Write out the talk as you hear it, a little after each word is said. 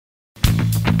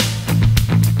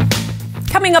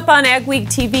Coming up on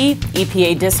AgweekTV,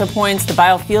 EPA disappoints the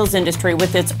biofuels industry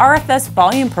with its RFS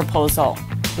volume proposal.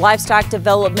 Livestock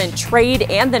development, trade,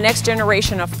 and the next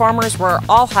generation of farmers were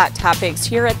all hot topics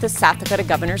here at the South Dakota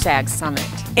Governor's Ag Summit.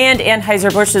 And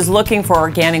Anheuser-Busch is looking for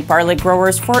organic barley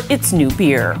growers for its new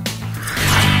beer.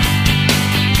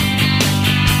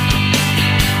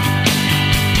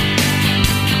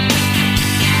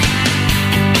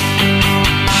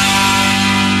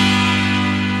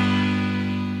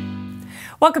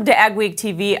 Welcome to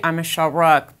AgweekTV. I'm Michelle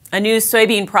Rook. A new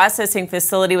soybean processing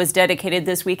facility was dedicated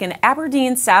this week in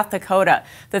Aberdeen, South Dakota.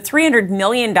 The $300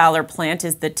 million plant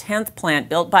is the 10th plant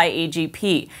built by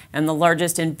AGP and the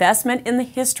largest investment in the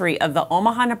history of the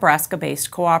Omaha,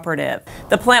 Nebraska-based cooperative.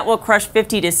 The plant will crush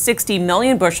 50 to 60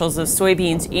 million bushels of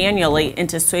soybeans annually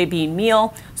into soybean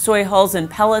meal, soy hulls and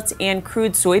pellets, and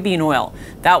crude soybean oil.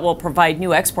 That will provide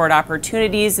new export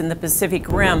opportunities in the Pacific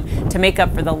Rim to make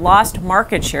up for the lost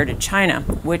market share to China,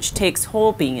 which takes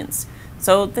whole beans.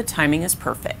 So the timing is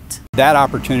perfect. That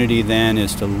opportunity then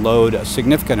is to load a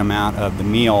significant amount of the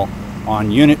meal on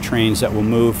unit trains that will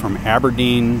move from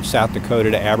Aberdeen, South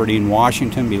Dakota to Aberdeen,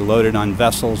 Washington, be loaded on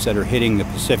vessels that are hitting the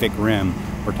Pacific Rim.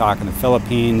 We're talking the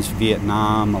Philippines,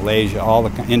 Vietnam, Malaysia,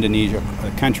 Indonesia,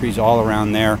 countries all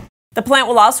around there. The plant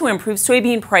will also improve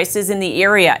soybean prices in the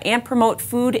area and promote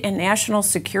food and national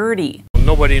security.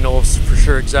 Nobody knows for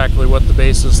sure exactly what the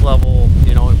basis level,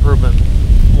 improvement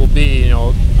will be.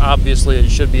 Obviously it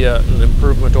should be an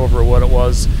improvement over what it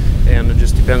was, and it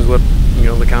just depends what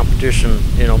the competition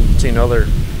between other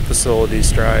facilities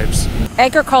strives.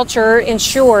 Agriculture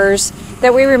ensures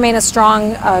that we remain a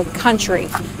strong country.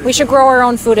 We should grow our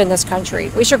own food in this country.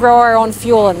 We should grow our own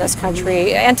fuel in this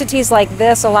country. Entities like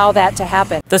this allow that to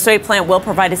happen. The soy plant will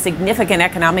provide a significant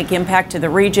economic impact to the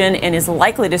region and is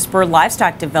likely to spur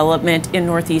livestock development in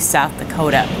northeast South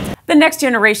Dakota. The next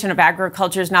generation of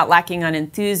agriculture is not lacking on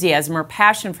enthusiasm or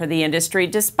passion for the industry,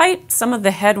 despite some of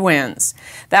the headwinds.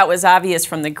 That was obvious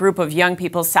from the group of young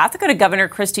people South Dakota Governor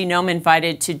Kristi Noem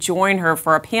invited to join her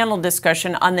for a panel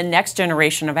discussion on the next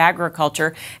generation of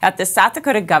agriculture at the South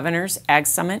Dakota Governor's Ag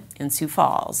Summit in Sioux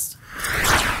Falls.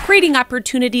 Creating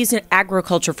opportunities in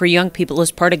agriculture for young people is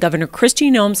part of Governor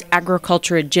Kristi Noem's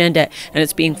agriculture agenda, and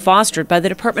it's being fostered by the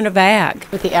Department of Ag.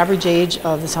 With the average age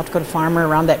of the South Dakota farmer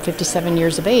around that 57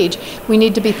 years of age, we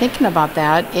need to be thinking about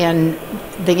that and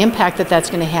the impact that that's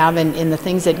going to have in the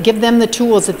things that give them the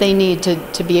tools that they need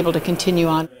to be able to continue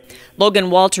on. Logan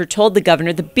Walter told the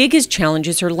governor the biggest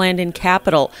challenges are land and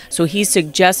capital, so he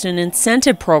suggests an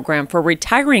incentive program for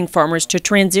retiring farmers to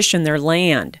transition their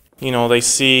land. They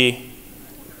see,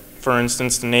 for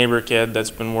instance, the neighbor kid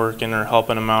that's been working or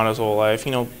helping him out his whole life,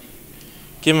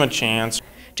 give him a chance.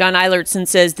 John Eilertson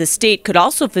says the state could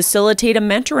also facilitate a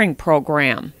mentoring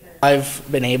program. I've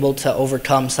been able to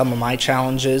overcome some of my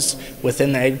challenges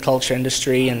within the agriculture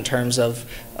industry in terms of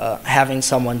having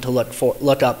someone to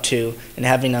look up to and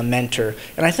having a mentor.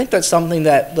 And I think that's something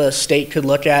that the state could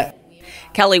look at.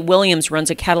 Kelly Williams runs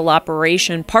a cattle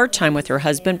operation part-time with her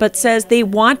husband, but says they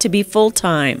want to be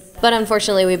full-time. But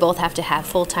unfortunately, we both have to have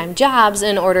full-time jobs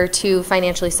in order to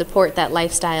financially support that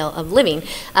lifestyle of living,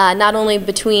 not only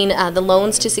between the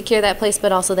loans to secure that place,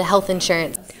 but also the health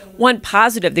insurance. One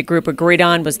positive the group agreed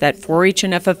on was that 4-H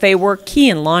and FFA were key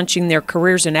in launching their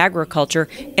careers in agriculture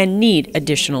and need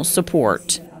additional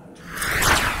support.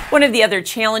 One of the other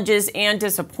challenges and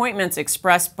disappointments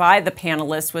expressed by the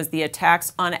panelists was the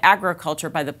attacks on agriculture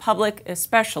by the public,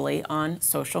 especially on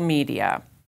social media.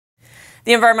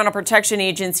 The Environmental Protection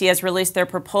Agency has released their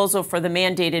proposal for the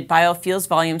mandated biofuels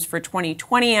volumes for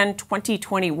 2020 and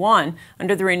 2021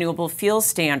 under the Renewable Fuels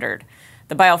Standard.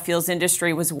 The biofuels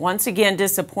industry was once again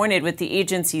disappointed with the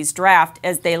agency's draft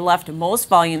as they left most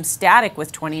volumes static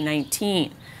with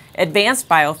 2019. Advanced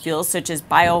biofuels, such as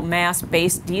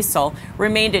biomass-based diesel,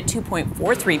 remained at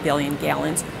 2.43 billion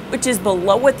gallons, which is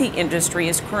below what the industry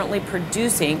is currently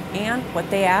producing and what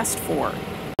they asked for.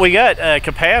 We got a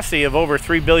capacity of over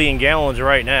 3 billion gallons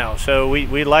right now, so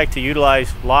we'd like to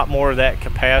utilize a lot more of that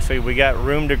capacity. We got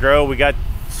room to grow. We got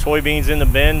soybeans in the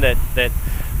bin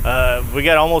we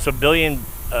got almost 1 billion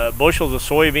bushels of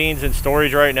soybeans in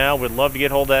storage right now. We'd love to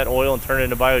get hold of that oil and turn it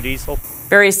into biodiesel.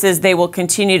 Berry says they will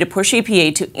continue to push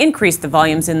EPA to increase the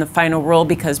volumes in the final rule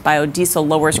because biodiesel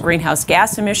lowers greenhouse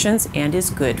gas emissions and is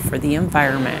good for the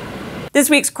environment. This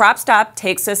week's Crop Stop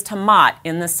takes us to Mott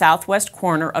in the southwest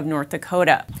corner of North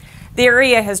Dakota. The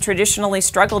area has traditionally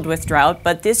struggled with drought,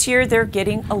 but this year they're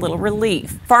getting a little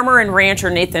relief. Farmer and rancher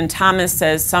Nathan Thomas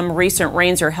says some recent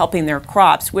rains are helping their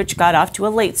crops, which got off to a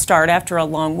late start after a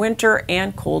long winter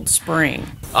and cold spring.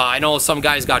 I know some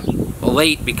guys got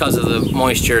late because of the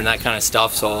moisture and that kind of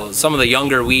stuff, so some of the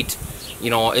younger wheat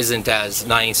isn't as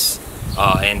nice.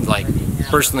 And like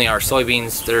personally, our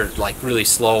soybeans, they're like really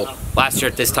slow. Last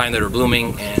year at this time they were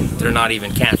blooming, and they're not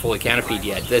even fully canopied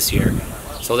yet this year.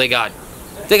 So they got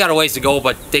a ways to go,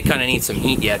 but they kind of need some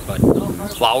heat yet. But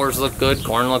flowers look good,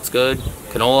 corn looks good,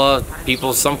 canola.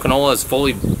 Some canola is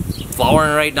fully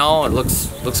flowering right now. It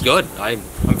looks good. I'm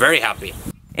very happy.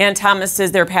 And Thomas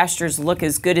says their pastures look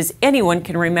as good as anyone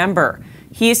can remember.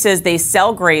 He says they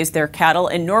cell graze their cattle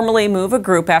and normally move a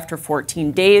group after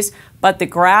 14 days, but the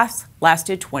grass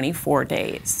lasted 24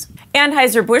 days.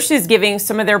 Anheuser-Busch is giving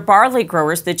some of their barley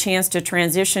growers the chance to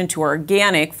transition to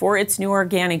organic for its new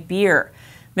organic beer.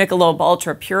 Michelob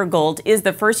Ultra Pure Gold is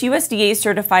the first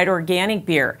USDA-certified organic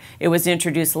beer. It was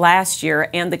introduced last year,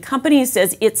 and the company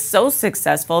says it's so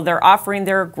successful they're offering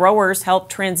their growers help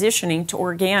transitioning to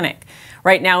organic.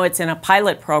 Right now it's in a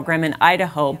pilot program in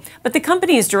Idaho, but the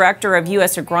company's director of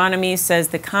U.S. Agronomy says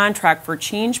the Contract for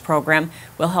Change program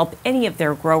will help any of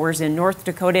their growers in North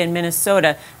Dakota and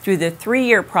Minnesota through the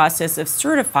 3-year process of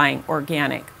certifying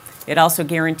organic. It also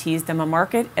guarantees them a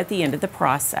market at the end of the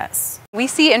process. We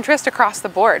see interest across the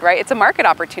board, right? It's a market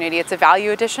opportunity, it's a value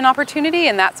addition opportunity,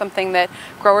 and that's something that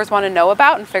growers want to know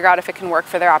about and figure out if it can work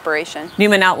for their operation.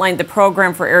 Newman outlined the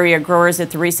program for area growers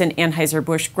at the recent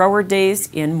Anheuser-Busch Grower Days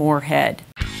in Moorhead.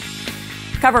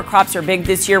 Cover crops are big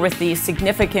this year with the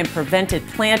significant prevented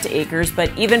plant acres,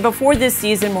 but even before this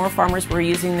season, more farmers were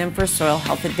using them for soil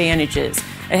health advantages.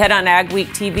 Ahead on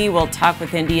AgweekTV, we'll talk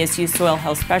with NDSU soil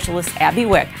health specialist Abby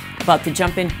Wick about the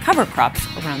jump in cover crops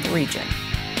around the region.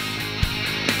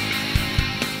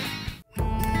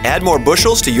 Add more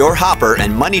bushels to your hopper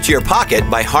and money to your pocket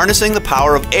by harnessing the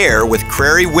power of air with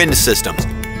Crary wind systems.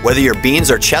 Whether your beans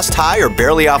are chest high or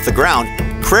barely off the ground,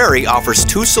 Crary offers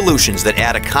 2 solutions that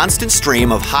add a constant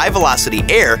stream of high-velocity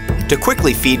air to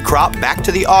quickly feed crop back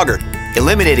to the auger,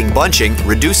 eliminating bunching,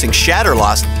 reducing shatter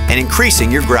loss, and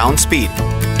increasing your ground speed.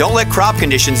 Don't let crop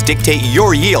conditions dictate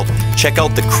your yield. Check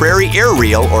out the Crary Air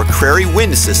Reel or Crary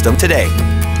Wind System today.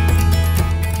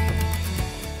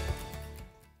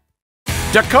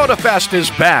 Dakota Fest is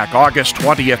back August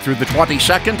 20th through the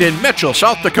 22nd in Mitchell,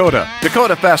 South Dakota.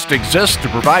 Dakota Fest exists to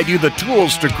provide you the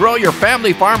tools to grow your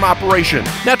family farm operation.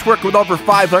 Network with over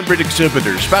 500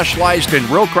 exhibitors specialized in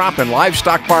row crop and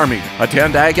livestock farming.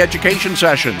 Attend ag education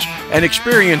sessions and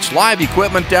experience live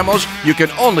equipment demos you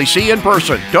can only see in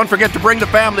person. Don't forget to bring the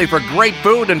family for great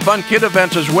food and fun kid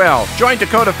events as well. Join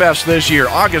Dakota Fest this year,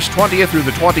 August 20th through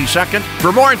the 22nd.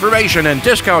 For more information and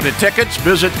discounted tickets,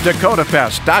 visit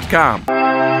dakotafest.com.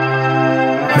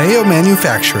 Mayo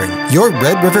Manufacturing, your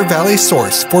Red River Valley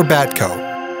source for Batco.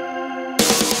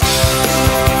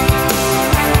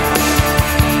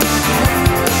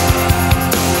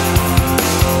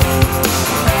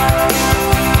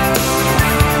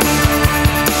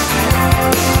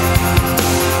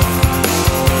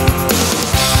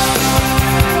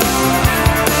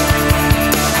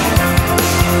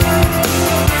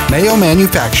 Mayo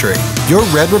Manufacturing, your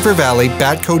Red River Valley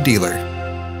Batco dealer.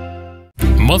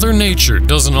 Mother Nature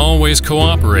doesn't always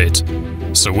cooperate.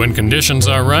 So when conditions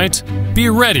are right, be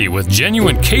ready with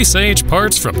genuine Case IH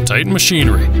parts from Titan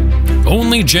Machinery.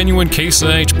 Only genuine Case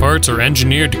IH parts are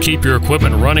engineered to keep your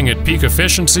equipment running at peak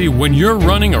efficiency when you're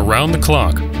running around the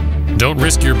clock. Don't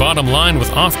risk your bottom line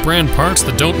with off-brand parts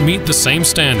that don't meet the same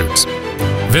standards.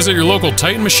 Visit your local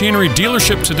Titan Machinery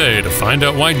dealership today to find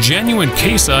out why genuine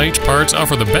Case IH parts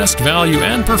offer the best value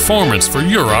and performance for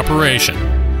your operation.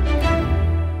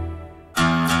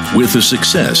 With the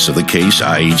success of the Case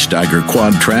IH Steiger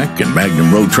Quad Track and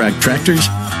Magnum Road Track tractors,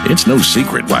 it's no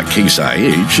secret why Case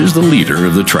IH is the leader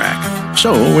of the track.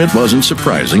 So it wasn't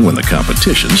surprising when the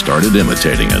competition started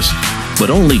imitating us. But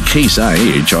only Case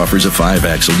IH offers a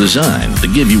 5-axle design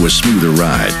to give you a smoother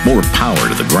ride, more power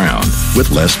to the ground, with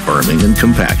less berming and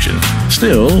compaction.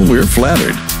 Still, we're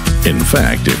flattered. In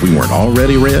fact, if we weren't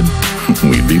already red,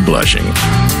 we'd be blushing.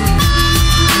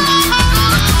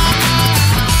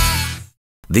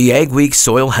 The Ag Week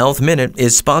Soil Health Minute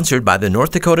is sponsored by the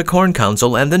North Dakota Corn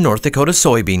Council and the North Dakota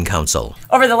Soybean Council.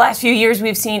 Over the last few years,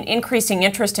 we've seen increasing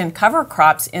interest in cover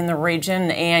crops in the region,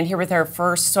 and here with our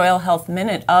first Soil Health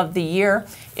Minute of the year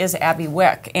is Abby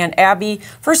Wick. And Abby,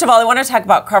 first of all, I want to talk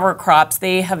about cover crops.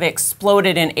 They have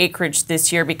exploded in acreage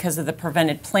this year because of the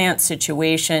prevented plant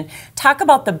situation. Talk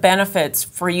about the benefits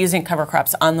for using cover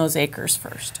crops on those acres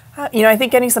first. I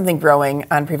think getting something growing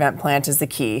on prevent plant is the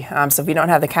key. So if we don't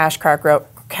have the cash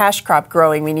crop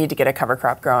growing, we need to get a cover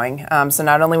crop growing. So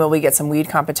not only will we get some weed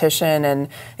competition and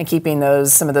keeping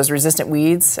some of those resistant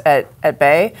weeds at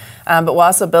bay, but we'll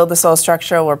also build the soil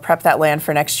structure, we'll prep that land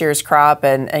for next year's crop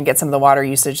and get some of the water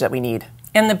usage that we need.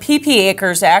 And the PP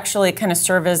acres actually kind of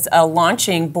serve as a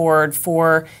launching board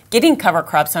for getting cover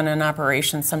crops on an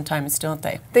operation sometimes, don't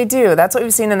they? They do. That's what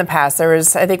we've seen in the past. There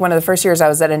was, I think, one of the first years I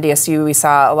was at NDSU, we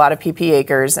saw a lot of PP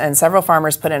acres, and several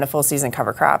farmers put in a full season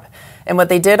cover crop. And what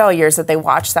they did all year is that they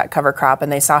watched that cover crop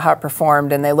and they saw how it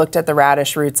performed, and they looked at the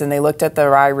radish roots and they looked at the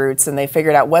rye roots, and they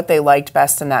figured out what they liked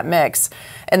best in that mix.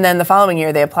 And then the following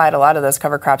year, they applied a lot of those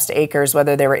cover crops to acres,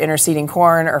 whether they were interseeding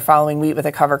corn or following wheat with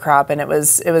a cover crop. And it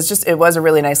was a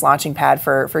really nice launching pad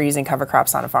for using cover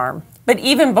crops on a farm. But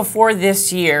even before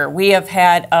this year, we have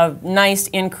had a nice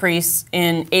increase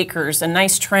in acres, a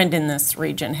nice trend in this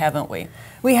region, haven't we?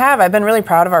 We have. I've been really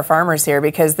proud of our farmers here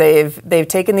because they've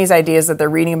taken these ideas that they're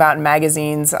reading about in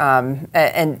magazines and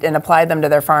applied them to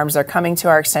their farms. They're coming to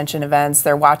our extension events.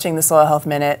 They're watching the Soil Health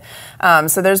Minute.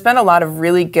 So there's been a lot of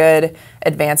really good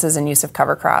advances in use of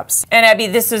cover crops. And Abby,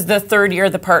 this is the third year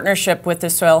of the partnership with the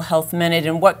Soil Health Minute,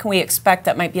 and what can we expect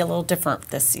that might be a little different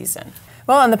this season?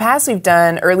 Well, in the past, we've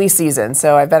done early season.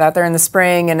 So I've been out there in the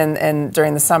spring and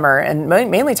during the summer, and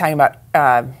mainly talking about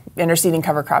interseeding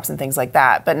cover crops and things like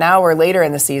that. But now we're later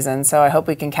in the season, so I hope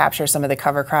we can capture some of the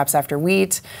cover crops after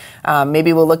wheat.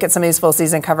 Maybe we'll look at some of these full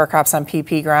season cover crops on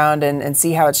PP ground and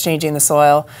see how it's changing the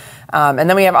soil. And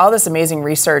then we have all this amazing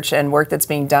research and work that's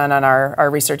being done on our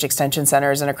research extension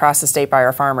centers and across the state by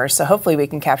our farmers. So hopefully we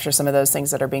can capture some of those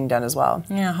things that are being done as well.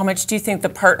 Yeah, how much do you think the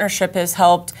partnership has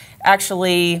helped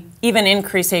actually even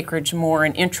increase acreage more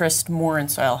and interest more in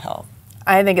soil health?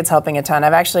 I think it's helping a ton.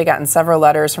 I've actually gotten several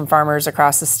letters from farmers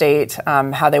across the state,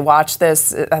 how they watch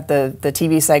this at the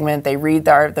TV segment, they read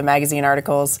the magazine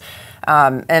articles.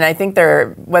 And I think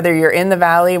whether you're in the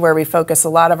valley where we focus a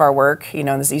lot of our work, in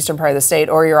this eastern part of the state,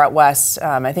 or you're out west,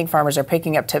 I think farmers are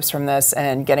picking up tips from this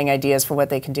and getting ideas for what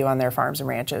they can do on their farms and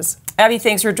ranches. Abby,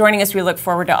 thanks for joining us. We look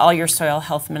forward to all your Soil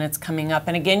Health Minutes coming up.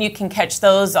 And again, you can catch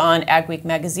those on AgWeek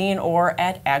Magazine or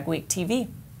at AgweekTV.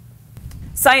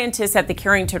 Scientists at the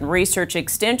Carrington Research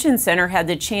Extension Center had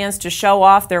the chance to show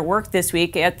off their work this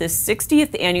week at the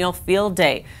 60th Annual Field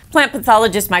Day. Plant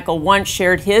pathologist Michael Wunsch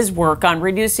shared his work on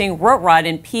reducing root rot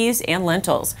in peas and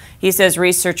lentils. He says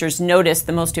researchers noticed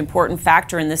the most important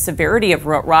factor in the severity of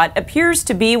root rot appears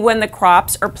to be when the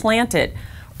crops are planted.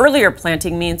 Earlier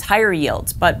planting means higher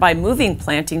yields, but by moving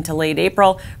planting to late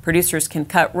April, producers can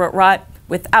cut root rot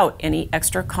without any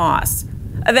extra costs.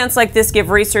 Events like this give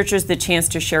researchers the chance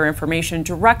to share information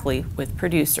directly with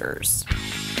producers.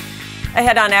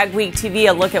 Ahead on AgweekTV,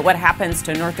 a look at what happens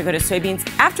to North Dakota soybeans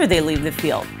after they leave the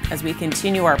field as we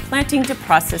continue our planting to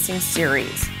processing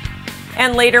series.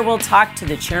 And later we'll talk to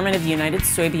the chairman of the United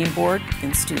Soybean Board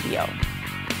in studio.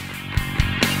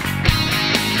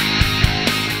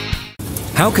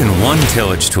 How can one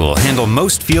tillage tool handle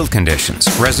most field conditions,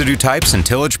 residue types, and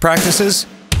tillage practices?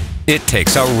 It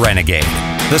takes a Renegade,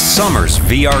 the Summers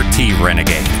VRT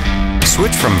Renegade.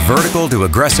 Switch from vertical to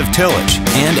aggressive tillage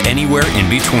and anywhere in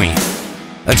between.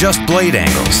 Adjust blade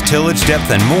angles, tillage depth,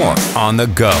 and more on the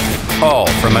go, all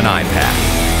from an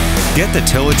iPad. Get the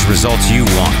tillage results you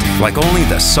want, like only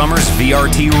the Summers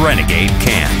VRT Renegade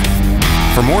can.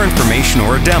 For more information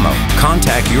or a demo,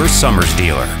 contact your Summers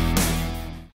dealer.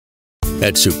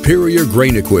 At Superior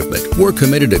Grain Equipment, we're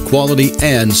committed to quality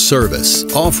and service,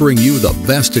 offering you the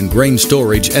best in grain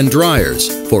storage and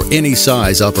dryers for any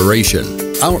size operation.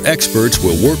 Our experts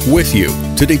will work with you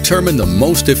to determine the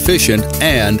most efficient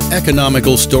and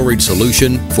economical storage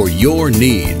solution for your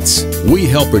needs. We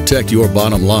help protect your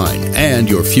bottom line and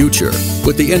your future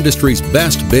with the industry's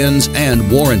best bins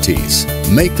and warranties.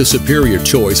 Make the superior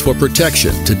choice for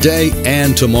protection today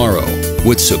and tomorrow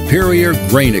with Superior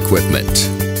Grain Equipment.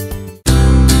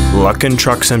 Luckin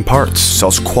Trucks and Parts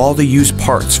sells quality used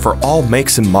parts for all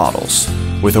makes and models.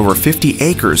 With over 50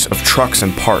 acres of trucks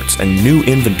and parts and new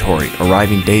inventory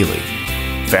arriving daily.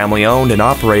 Family owned and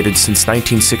operated since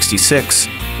 1966,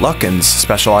 Luckin's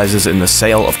specializes in the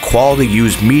sale of quality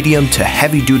used medium to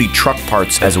heavy duty truck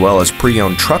parts as well as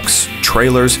pre-owned trucks,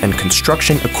 trailers, and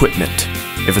construction equipment.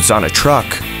 If it's on a truck,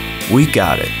 we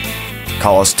got it.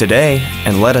 Call us today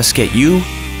and let us get you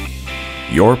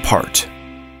your part.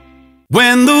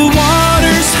 When the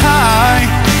water's high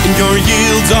and your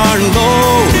yields are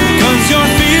low, 'cause your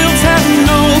fields have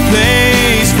no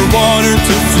place for water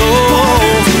to flow,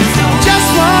 just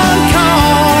one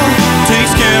call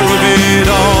takes care of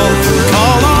it all.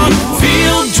 Call on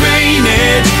Field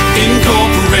Drainage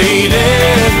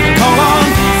Incorporated. Call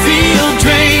on Field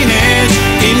Drainage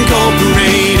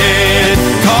Incorporated.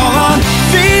 Call on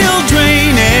Field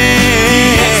Drainage.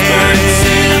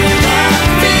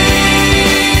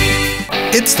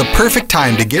 It's the perfect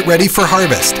time to get ready for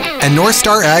harvest, and North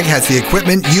Star Ag has the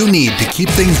equipment you need to keep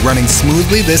things running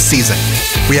smoothly this season.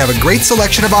 We have a great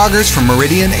selection of augers from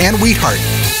Meridian and Wheatheart,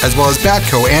 as well as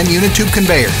Batco and Unitube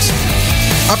conveyors.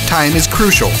 Uptime is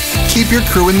crucial. Keep your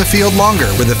crew in the field longer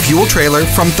with a fuel trailer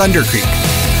from Thunder Creek.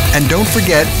 And don't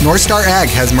forget, North Star Ag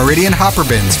has Meridian hopper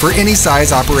bins for any size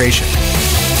operation.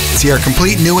 See our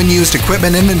complete new and used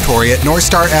equipment inventory at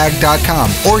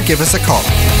northstarag.com or give us a call.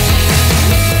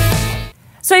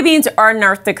 Soybeans are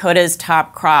North Dakota's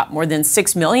top crop. More than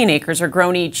 6 million acres are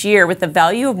grown each year with a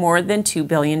value of more than $2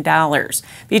 billion.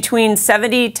 Between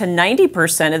 70 to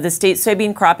 90% of the state's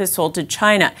soybean crop is sold to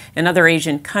China and other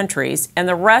Asian countries, and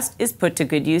the rest is put to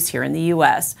good use here in the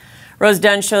U.S. Rose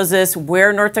Dunn shows us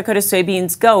where North Dakota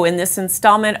soybeans go in this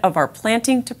installment of our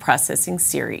Planting to Processing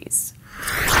series.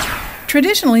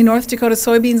 Traditionally, North Dakota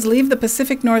soybeans leave the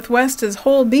Pacific Northwest as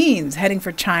whole beans, heading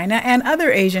for China and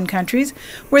other Asian countries,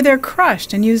 where they're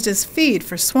crushed and used as feed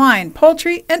for swine,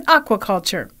 poultry, and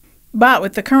aquaculture. But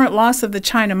with the current loss of the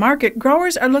China market,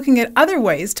 growers are looking at other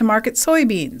ways to market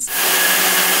soybeans.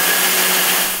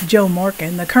 Joe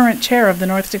Morkin, the current chair of the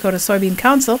North Dakota Soybean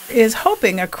Council, is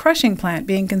hoping a crushing plant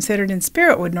being considered in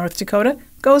Spiritwood, North Dakota,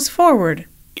 goes forward.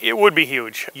 It would be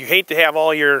huge. You hate to have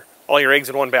all your eggs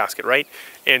in one basket, right?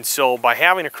 And so by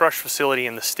having a crush facility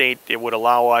in the state, it would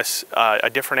allow us a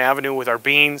different avenue with our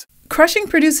beans. Crushing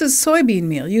produces soybean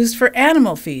meal used for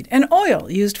animal feed and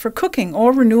oil used for cooking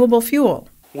or renewable fuel.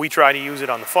 We try to use it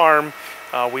on the farm.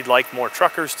 We'd like more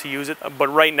truckers to use it, but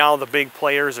right now the big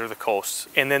players are the coasts.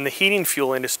 And then the heating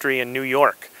fuel industry in New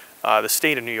York, the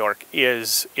state of New York,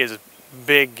 is a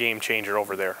big game changer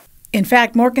over there. In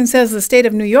fact, Morkin says the state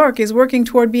of New York is working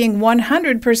toward being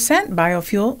 100%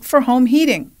 biofuel for home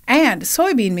heating. And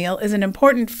soybean meal is an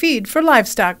important feed for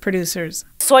livestock producers.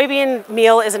 Soybean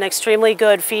meal is an extremely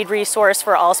good feed resource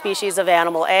for all species of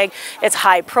animal egg. It's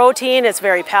high protein, it's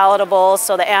very palatable,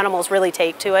 so the animals really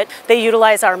take to it. They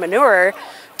utilize our manure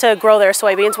to grow their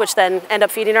soybeans, which then end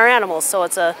up feeding our animals.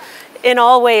 So in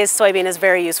all ways, soybean is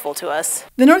very useful to us.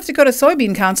 The North Dakota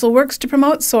Soybean Council works to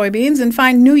promote soybeans and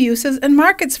find new uses and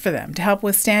markets for them to help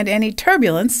withstand any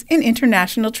turbulence in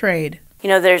international trade. You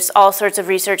know, there's all sorts of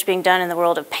research being done in the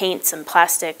world of paints and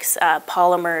plastics,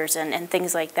 polymers, and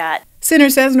things like that.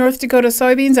 Sinner says North Dakota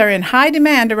soybeans are in high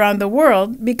demand around the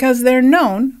world because they're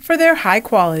known for their high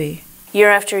quality. Year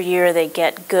after year, they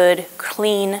get good,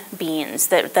 clean beans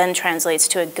that then translates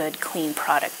to a good, clean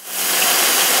product.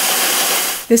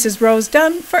 This is Rose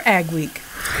Dunn for Ag Week.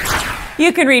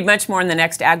 You can read much more in the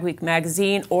next Ag Week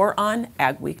magazine or on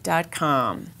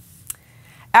agweek.com.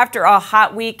 After a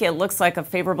hot week, it looks like a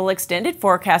favorable extended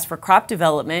forecast for crop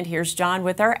development. Here's John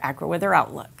with our AgriWeather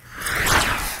Outlook.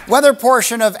 Weather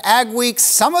portion of Ag Week.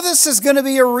 Some of this is going to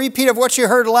be a repeat of what you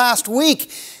heard last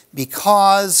week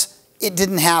because it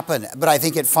didn't happen, but I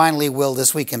think it finally will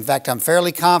this week. In fact, I'm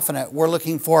fairly confident we're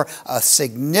looking for a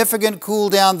significant cool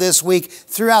down this week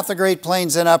throughout the Great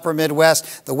Plains and Upper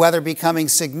Midwest. The weather becoming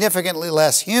significantly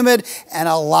less humid and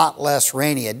a lot less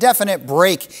rainy. A definite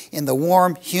break in the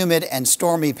warm, humid, and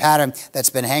stormy pattern that's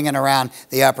been hanging around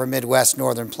the Upper Midwest,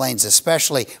 Northern Plains,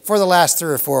 especially for the last 3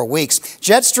 or 4 weeks.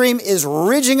 Jet stream is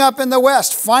ridging up in the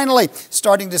west, finally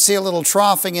starting to see a little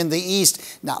troughing in the east.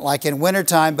 Not like in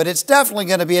wintertime, but it's definitely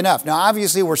going to be enough. Now,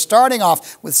 obviously, we're starting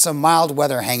off with some mild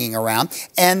weather hanging around,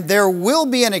 and there will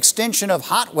be an extension of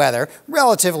hot weather,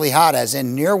 relatively hot, as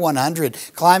in near 100,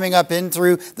 climbing up in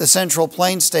through the Central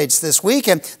Plains states this week.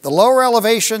 And the lower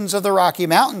elevations of the Rocky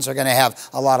Mountains are going to have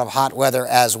a lot of hot weather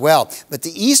as well. But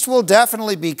the east will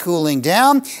definitely be cooling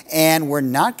down, and we're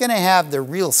not going to have the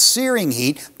real searing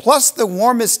heat. Plus, the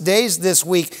warmest days this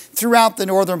week throughout the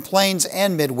Northern Plains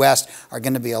and Midwest are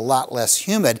going to be a lot less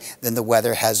humid than the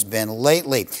weather has been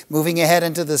lately. Moving ahead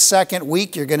into the second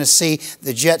week, you're going to see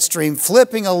the jet stream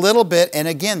flipping a little bit, and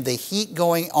again, the heat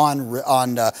going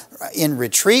on in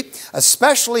retreat,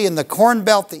 especially in the Corn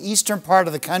Belt, the eastern part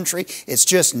of the country. It's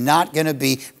just not going to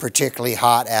be particularly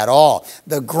hot at all.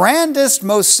 The grandest,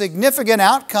 most significant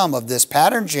outcome of this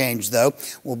pattern change, though,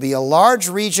 will be a large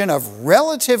region of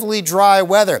relatively dry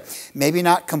weather. Maybe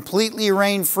not completely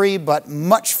rain-free, but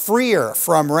much freer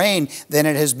from rain than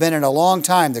it has been in a long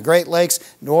time. The Great Lakes,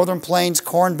 Northern Plains,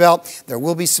 Corn Belt. There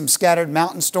will be some scattered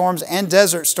mountain storms and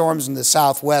desert storms in the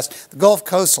southwest. The Gulf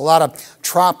Coast, a lot of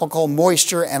tropical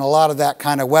moisture and a lot of that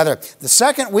kind of weather. The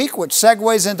second week, which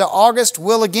segues into August,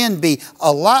 will again be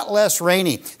a lot less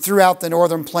rainy throughout the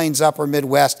Northern Plains, Upper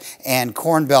Midwest, and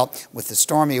Corn Belt, with the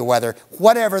stormy weather,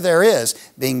 whatever there is,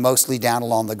 being mostly down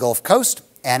along the Gulf Coast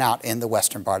and out in the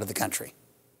western part of the country.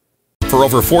 For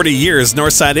over 40 years,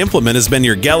 Northside Implement has been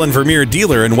your Gell and Vermeer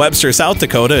dealer in Webster, South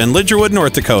Dakota and Lidgerwood,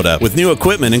 North Dakota, with new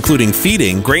equipment including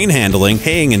feeding, grain handling,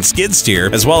 haying, and skid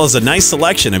steer, as well as a nice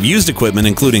selection of used equipment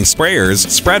including sprayers,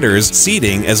 spreaders,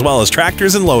 seeding, as well as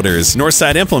tractors and loaders.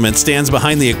 Northside Implement stands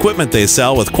behind the equipment they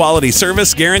sell with quality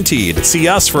service guaranteed. See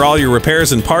us for all your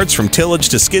repairs and parts from tillage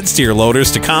to skid steer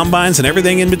loaders to combines and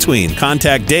everything in between.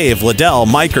 Contact Dave, Liddell,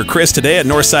 Mike, or Chris today at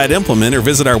Northside Implement or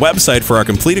visit our website for our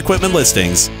complete equipment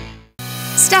listings.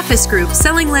 Steffes Group,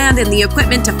 selling land and the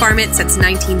equipment to farm it since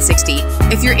 1960.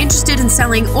 If you're interested in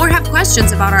selling or have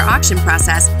questions about our auction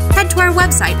process, head to our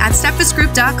website at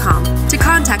steffesgroup.com to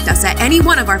contact us at any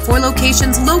one of our 4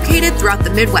 locations located throughout the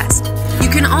Midwest. You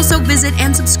can also visit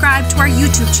and subscribe to our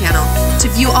YouTube channel to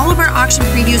view all of our auction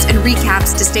previews and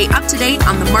recaps to stay up to date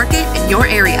on the market in your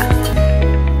area.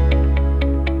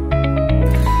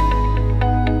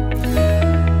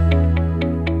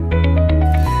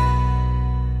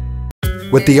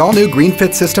 With the all-new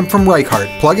GreenFit system from Reichhardt,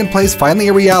 plug-and-play is finally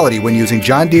a reality when using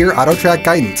John Deere AutoTrack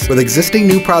guidance with existing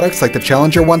new products like the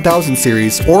Challenger 1000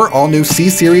 series or all-new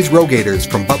C-Series Rogators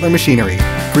from Butler Machinery.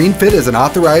 GreenFit is an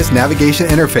authorized navigation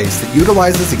interface that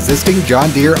utilizes existing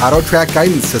John Deere AutoTrack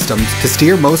guidance systems to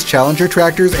steer most Challenger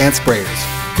tractors and sprayers.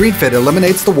 GreenFit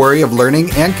eliminates the worry of learning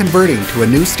and converting to a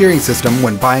new steering system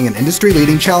when buying an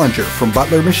industry-leading Challenger from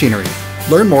Butler Machinery.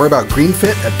 Learn more about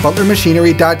GreenFit at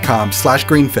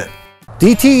butlermachinery.com/greenfit.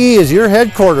 DTE is your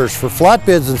headquarters for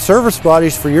flatbeds and service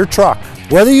bodies for your truck.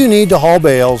 Whether you need to haul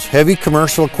bales, heavy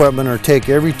commercial equipment, or take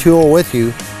every tool with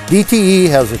you, DTE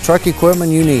has the truck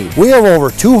equipment you need. We have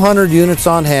over 200 units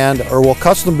on hand or will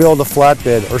custom build a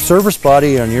flatbed or service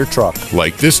body on your truck.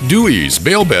 Like this Dewey's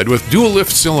bale bed with dual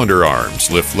lift cylinder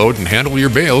arms. Lift, load, and handle your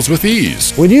bales with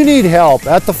ease. When you need help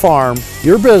at the farm,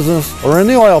 your business, or in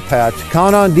the oil patch,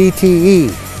 count on DTE.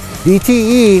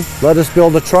 DTE, let us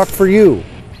build a truck for you.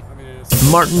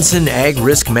 Martinson Ag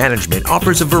Risk Management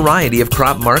offers a variety of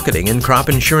crop marketing and crop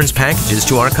insurance packages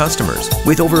to our customers.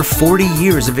 With over 40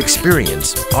 years of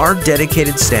experience, our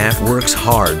dedicated staff works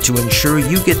hard to ensure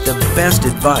you get the best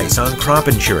advice on crop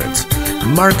insurance,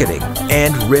 marketing,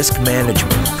 and risk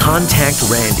management. Contact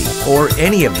Randy or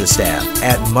any of the staff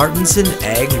at Martinson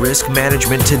Ag Risk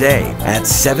Management today at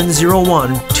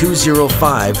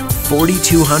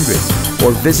 701-205-4200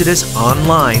 or visit us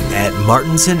online at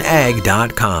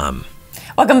martinsonag.com.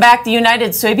 Welcome back. The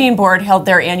United Soybean Board held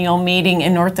their annual meeting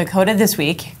in North Dakota this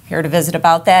week. Here to visit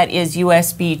about that is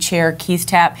USB Chair Keith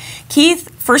Tapp. Keith,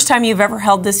 first time you've ever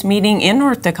held this meeting in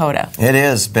North Dakota. It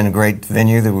is. Been a great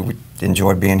venue. That we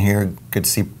enjoyed being here. Good to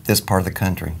see this part of the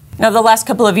country. Now, the last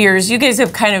couple of years, you guys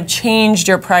have kind of changed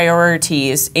your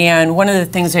priorities, and one of the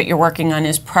things that you're working on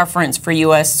is preference for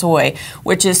U.S. soy,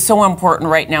 which is so important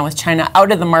right now with China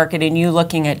out of the market and you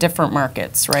looking at different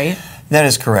markets, right? That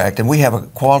is correct, and we have a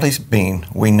quality bean.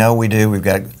 We know we do. We've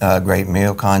got great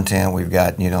meal content. We've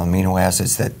got amino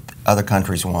acids that other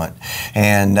countries want,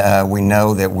 and we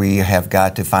know that we have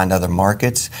got to find other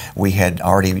markets. We had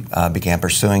already began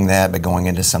pursuing that, but going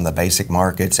into some of the basic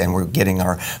markets, and we're getting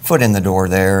our foot in the door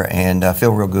there, and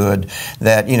feel real good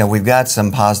that we've got some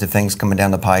positive things coming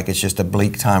down the pike. It's just a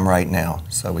bleak time right now,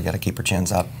 so we got to keep our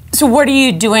chins up. So what are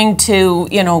you doing to,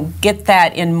 get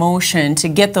that in motion, to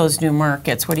get those new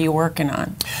markets? What are you working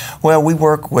on? Well, we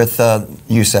work with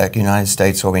USEC, United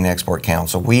States Soybean Export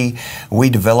Council. We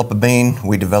develop a bean,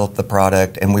 we develop the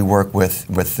product, and we work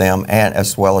with them and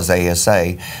as well as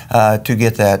ASA to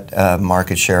get that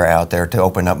market share out there, to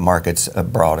open up markets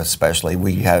abroad especially.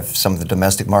 We have some of the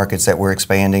domestic markets that we're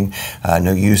expanding,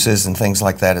 new uses and things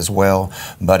like that as well.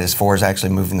 But as far as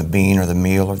actually moving the bean or the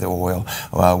meal or the oil,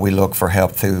 we look for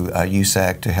help through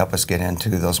USAC to help us get into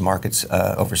those markets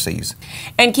overseas.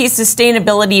 And Keith,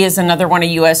 sustainability is another one of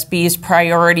USB's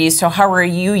priorities. So how are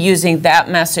you using that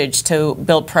message to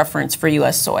build preference for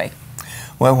U.S. soy?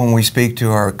 Well, when we speak to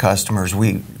our customers,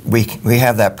 we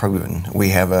have that proven. We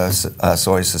have a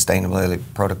soy sustainability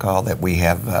protocol that we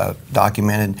have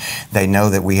documented. They know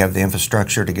that we have the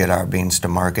infrastructure to get our beans to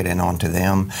market and onto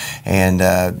them. And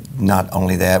not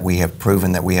only that, we have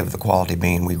proven that we have the quality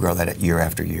bean. We grow that year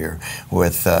after year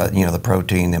with the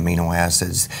protein, the amino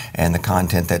acids, and the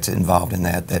content that's involved in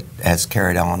that has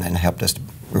carried on and helped us to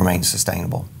remain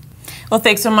sustainable. Well,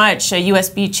 thanks so much,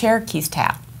 USB Chair Keith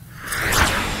Tapp.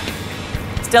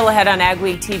 Still ahead on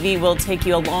AgweekTV, we'll take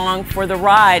you along for the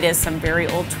ride as some very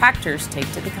old tractors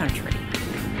take to the country.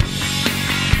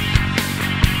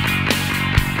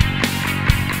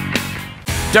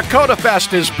 Dakota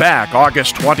Fest is back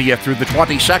August 20th through the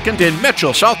 22nd in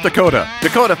Mitchell, South Dakota.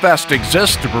 Dakota Fest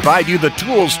exists to provide you the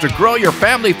tools to grow your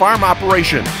family farm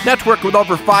operation. Network with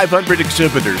over 500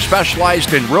 exhibitors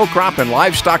specialized in row crop and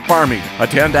livestock farming.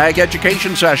 Attend ag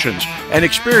education sessions and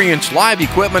experience live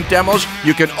equipment demos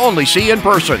you can only see in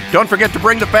person. Don't forget to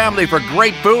bring the family for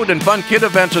great food and fun kid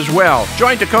events as well.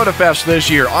 Join Dakota Fest this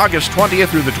year, August 20th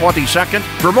through the 22nd.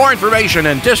 For more information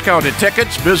and discounted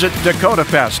tickets, visit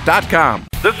dakotafest.com.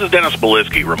 This is Dennis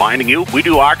Beliski reminding you we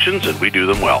do auctions and we do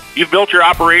them well. You've built your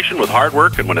operation with hard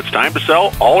work, and when it's time to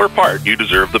sell, all or part, you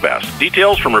deserve the best.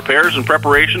 Details from repairs and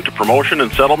preparation to promotion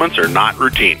and settlements are not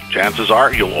routine. Chances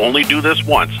are you'll only do this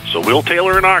once, so we'll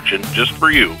tailor an auction just for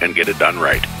you and get it done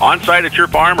right. On-site at your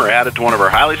farm or added to one of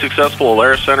our highly successful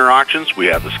Alaris Center auctions, we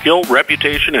have the skill,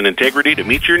 reputation, and integrity to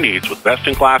meet your needs with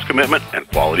best-in-class commitment and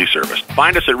quality service.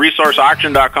 Find us at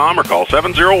resourceauction.com or call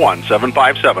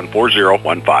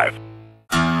 701-757-4015.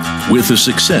 With the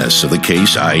success of the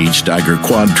Case IH Steiger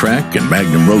Quad Track and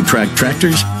Magnum Road Track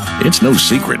tractors, it's no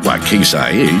secret why Case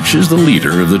IH is the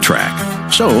leader of the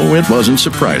track. So it wasn't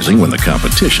surprising when the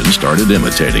competition started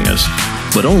imitating us.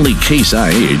 But only Case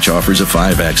IH offers a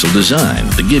 5-axle design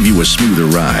to give you a smoother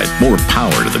ride, more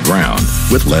power to the ground,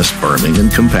 with less berming and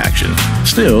compaction.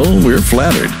 Still, we're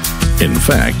flattered. In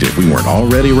fact, if we weren't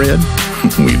already red,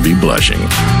 we'd be blushing.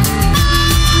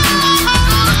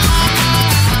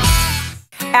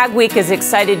 Ag Week is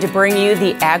excited to bring you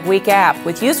the Ag Week app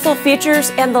with useful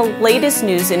features and the latest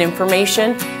news and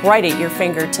information right at your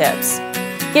fingertips.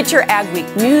 Get your Ag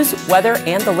Week news, weather,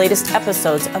 and the latest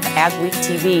episodes of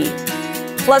AgweekTV.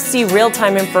 Plus, see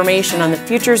real-time information on the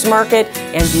futures market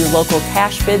and view local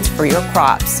cash bids for your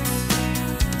crops.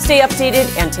 Stay updated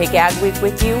and take Ag Week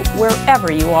with you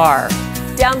wherever you are.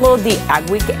 Download the Ag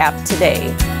Week app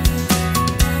today.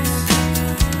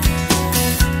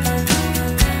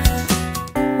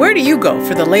 Where do you go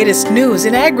for the latest news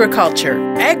in agriculture?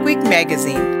 Ag Week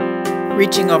magazine.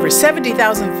 Reaching over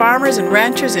 70,000 farmers and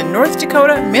ranchers in North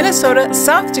Dakota, Minnesota,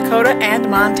 South Dakota, and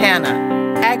Montana.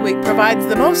 Ag Week provides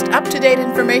the most up-to-date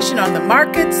information on the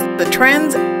markets, the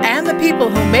trends, and the people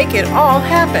who make it all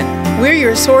happen. We're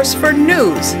your source for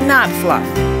news, not fluff.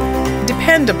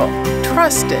 Dependable,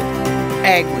 trusted.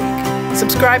 Ag Week.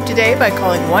 Subscribe today by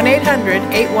calling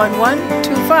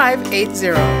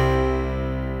 1-800-811-2580.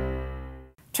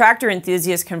 Tractor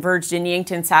enthusiasts converged in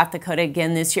Yankton, South Dakota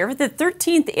again this year for the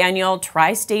 13th annual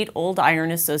Tri-State Old Iron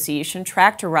Association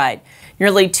Tractor Ride.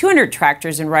 Nearly 200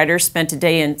 tractors and riders spent a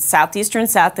day in southeastern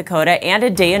South Dakota and a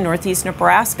day in northeast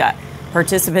Nebraska.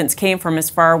 Participants came from as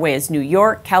far away as New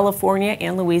York, California,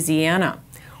 and Louisiana.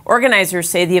 Organizers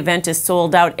say the event is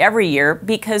sold out every year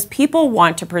because people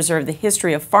want to preserve the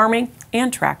history of farming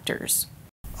and tractors.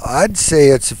 I'd say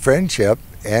it's a friendship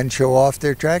and show off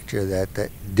their tractor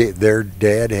that their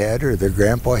dad had or their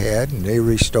grandpa had, and they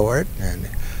restore it, and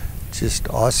it's just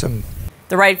awesome.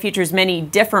 The ride features many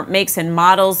different makes and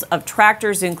models of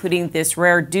tractors, including this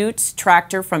rare Deutz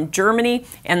tractor from Germany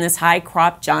and this high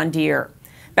crop John Deere.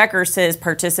 Becker says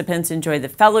participants enjoy the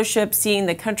fellowship, seeing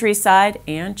the countryside,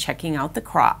 and checking out the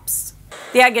crops.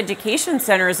 The Ag Education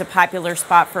Center is a popular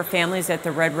spot for families at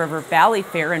the Red River Valley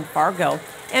Fair in Fargo,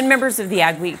 and members of the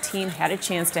Ag Week team had a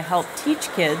chance to help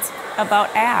teach kids about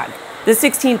ag. The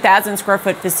 16,000 square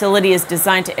foot facility is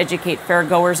designed to educate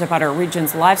fairgoers about our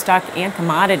region's livestock and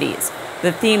commodities.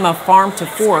 The theme of Farm to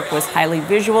Fork was highly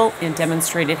visual and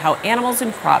demonstrated how animals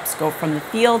and crops go from the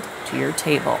field to your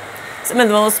table. Some of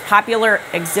the most popular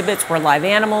exhibits were live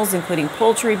animals, including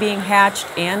poultry being hatched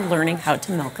and learning how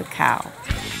to milk a cow.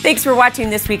 Thanks for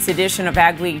watching this week's edition of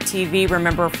Ag Week TV.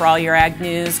 Remember, for all your ag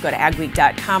news, go to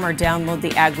agweek.com or download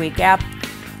the Ag Week app.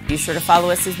 Be sure to follow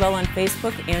us as well on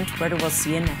Facebook and Twitter. We'll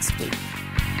see you next week.